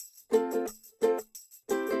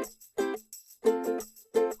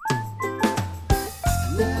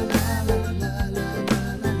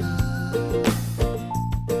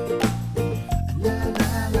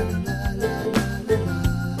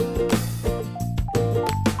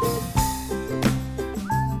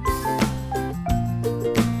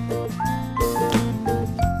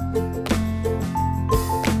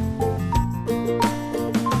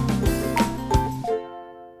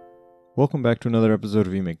Welcome back to another episode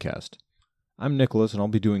of EMIGcast. I'm Nicholas, and I'll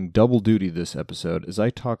be doing double duty this episode as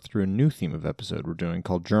I talk through a new theme of episode we're doing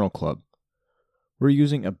called Journal Club. We're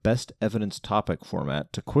using a best evidence topic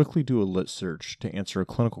format to quickly do a lit search to answer a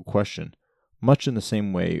clinical question, much in the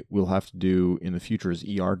same way we'll have to do in the future as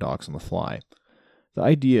ER docs on the fly. The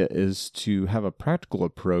idea is to have a practical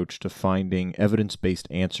approach to finding evidence-based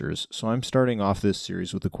answers, so I'm starting off this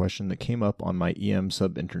series with a question that came up on my EM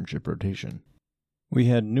sub-internship rotation. We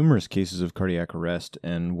had numerous cases of cardiac arrest,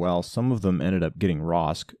 and while some of them ended up getting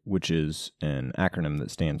ROSC, which is an acronym that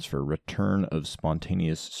stands for Return of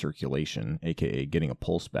Spontaneous Circulation, aka getting a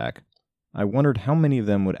pulse back, I wondered how many of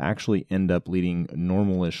them would actually end up leading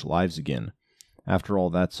normal-ish lives again. After all,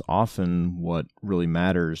 that's often what really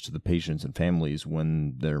matters to the patients and families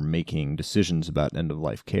when they're making decisions about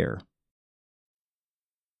end-of-life care.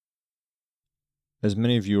 As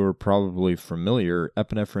many of you are probably familiar,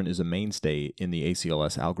 epinephrine is a mainstay in the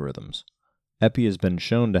ACLS algorithms. Epi has been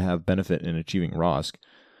shown to have benefit in achieving ROSC.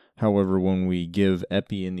 However, when we give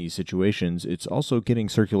epi in these situations, it's also getting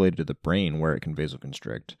circulated to the brain where it can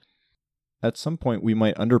vasoconstrict. At some point, we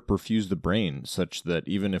might underperfuse the brain such that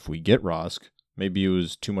even if we get ROSC, maybe it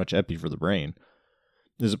was too much epi for the brain.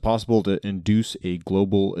 Is it possible to induce a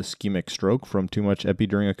global ischemic stroke from too much epi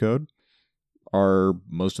during a code? Are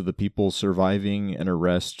most of the people surviving an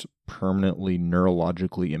arrest permanently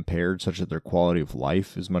neurologically impaired such that their quality of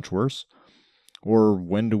life is much worse? Or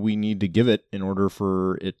when do we need to give it in order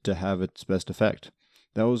for it to have its best effect?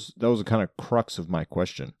 That was a kind of crux of my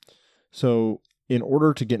question. So in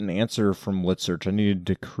order to get an answer from LitSearch, I needed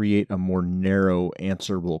to create a more narrow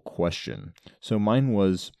answerable question. So mine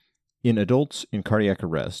was, in adults in cardiac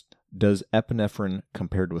arrest, does epinephrine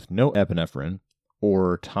compared with no epinephrine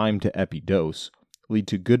or time to epi dose lead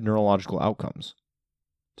to good neurological outcomes?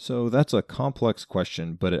 So that's a complex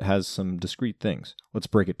question, but it has some discrete things. Let's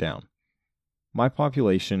break it down. My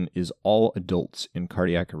population is all adults in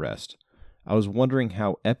cardiac arrest. I was wondering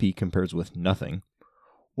how epi compares with nothing,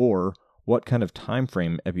 or what kind of time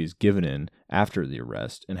frame epi is given in after the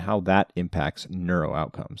arrest, and how that impacts neuro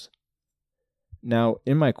outcomes. Now,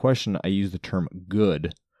 in my question, I use the term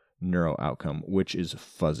good neuro outcome, which is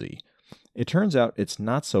fuzzy. It turns out it's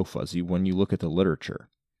not so fuzzy when you look at the literature.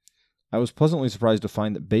 I was pleasantly surprised to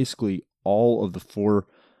find that basically all of the four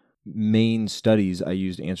main studies I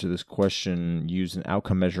used to answer this question used an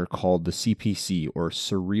outcome measure called the CPC, or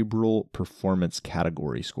Cerebral Performance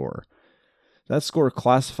Category Score. That score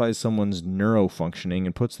classifies someone's neurofunctioning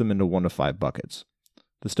and puts them into 1 to 5 buckets.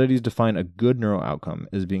 The studies define a good neuro outcome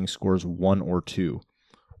as being scores 1 or 2.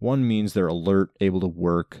 1 means they're alert, able to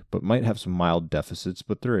work, but might have some mild deficits,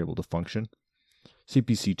 but they're able to function.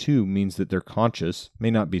 CPC2 means that they're conscious, may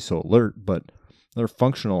not be so alert, but they're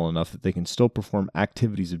functional enough that they can still perform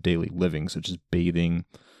activities of daily living, such as bathing,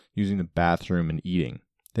 using the bathroom, and eating.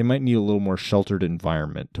 They might need a little more sheltered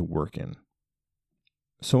environment to work in.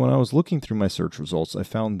 So when I was looking through my search results, I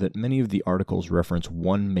found that many of the articles reference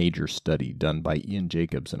one major study done by Ian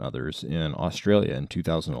Jacobs and others in Australia in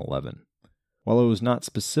 2011. While it was not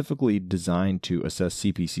specifically designed to assess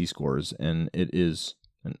CPC scores, and it is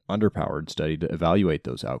an underpowered study to evaluate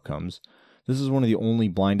those outcomes, this is one of the only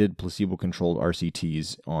blinded placebo-controlled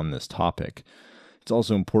RCTs on this topic. It's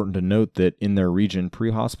also important to note that in their region,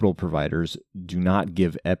 pre-hospital providers do not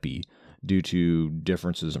give epi due to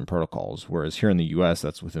differences in protocols, whereas here in the US,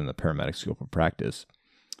 that's within the paramedic scope of practice.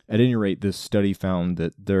 At any rate, this study found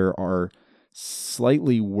that there are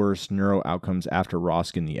slightly worse neuro outcomes after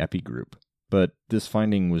ROSC in the epi group. But this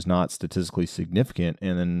finding was not statistically significant,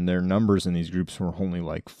 and then their numbers in these groups were only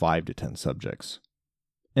like 5 to 10 subjects.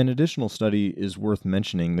 An additional study is worth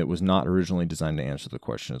mentioning that was not originally designed to answer the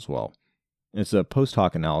question as well. It's a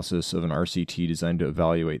post-hoc analysis of an RCT designed to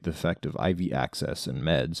evaluate the effect of IV access and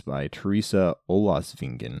meds by Teresa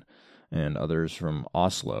Olasvingen and others from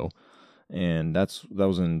Oslo, and that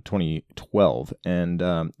was in 2012, and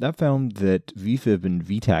that found that VFib and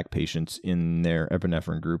VTAC patients in their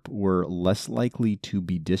epinephrine group were less likely to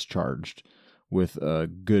be discharged with a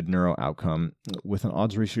good neuro outcome with an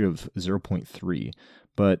odds ratio of 0.3,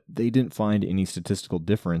 but they didn't find any statistical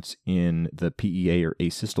difference in the PEA or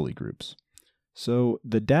asystole groups. So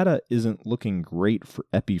the data isn't looking great for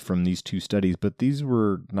epi from these two studies, but these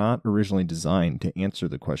were not originally designed to answer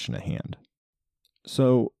the question at hand.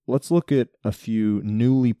 So let's look at a few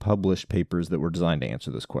newly published papers that were designed to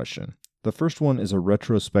answer this question. The first one is a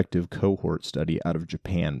retrospective cohort study out of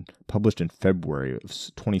Japan, published in February of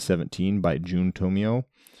 2017 by Jun Tomio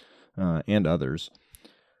and others.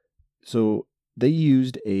 So they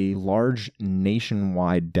used a large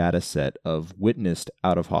nationwide data set of witnessed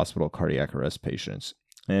out-of-hospital cardiac arrest patients,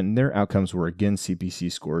 and their outcomes were again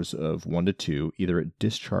CPC scores of 1 to 2, either at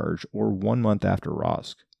discharge or 1 month after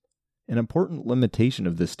ROSC. An important limitation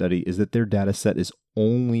of this study is that their data set is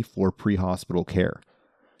only for pre-hospital care.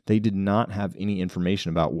 They did not have any information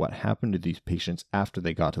about what happened to these patients after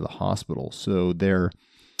they got to the hospital, so their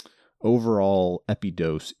overall epi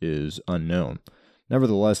dose is unknown.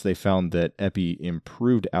 Nevertheless, they found that epi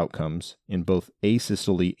improved outcomes in both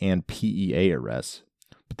asystole and PEA arrests,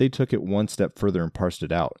 but they took it one step further and parsed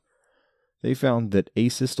it out. They found that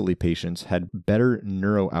asystole patients had better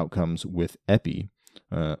neuro outcomes with epi,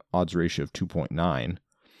 odds ratio of 2.9,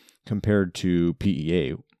 compared to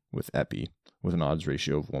PEA with epi, with an odds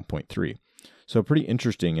ratio of 1.3. So pretty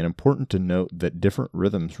interesting and important to note that different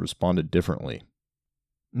rhythms responded differently.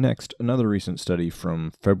 Next, another recent study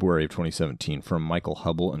from February of 2017 from Michael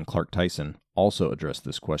Hubble and Clark Tyson also addressed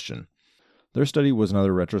this question. Their study was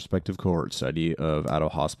another retrospective cohort study of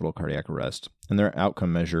out-of-hospital cardiac arrest, and their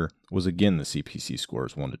outcome measure was again the CPC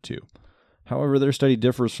scores 1 to 2. However, their study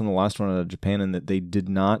differs from the last one out of Japan in that they did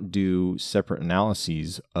not do separate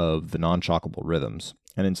analyses of the non-shockable rhythms,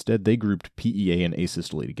 and instead they grouped PEA and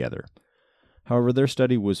asystole together. However, their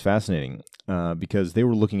study was fascinating because they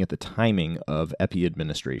were looking at the timing of epi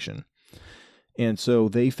administration. And so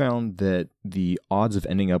they found that the odds of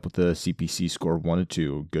ending up with a CPC score 1 to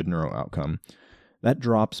 2, good neuro outcome, that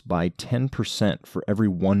drops by 10% for every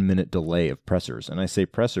 1 minute delay of pressors. And I say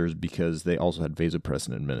pressors because they also had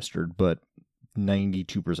vasopressin administered, but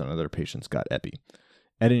 92% of their patients got epi.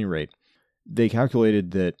 At any rate, they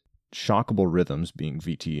calculated that shockable rhythms, being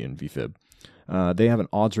VT and VFib, they have an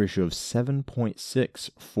odds ratio of 7.6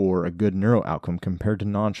 for a good neuro outcome compared to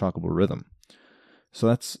non-shockable rhythm. So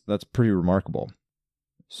that's pretty remarkable.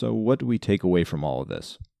 So what do we take away from all of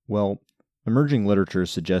this? Well, emerging literature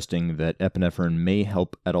is suggesting that epinephrine may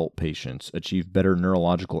help adult patients achieve better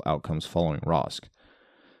neurological outcomes following ROSC.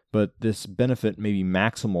 But this benefit may be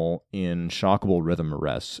maximal in shockable rhythm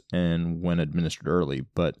arrests and when administered early,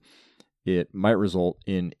 but it might result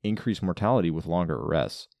in increased mortality with longer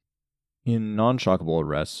arrests. In non-shockable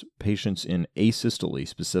arrests, patients in asystole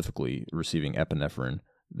specifically receiving epinephrine,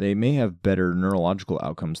 they may have better neurological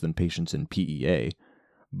outcomes than patients in PEA,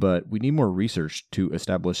 but we need more research to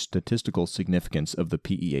establish statistical significance of the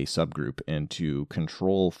PEA subgroup and to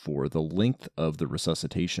control for the length of the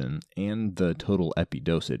resuscitation and the total epi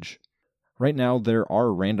dosage. Right now, there are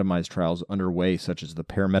randomized trials underway, such as the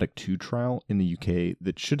Paramedic 2 trial in the UK,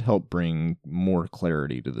 that should help bring more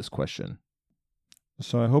clarity to this question.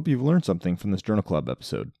 So I hope you've learned something from this Journal Club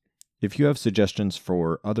episode. If you have suggestions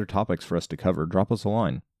for other topics for us to cover, drop us a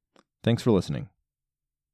line. Thanks for listening.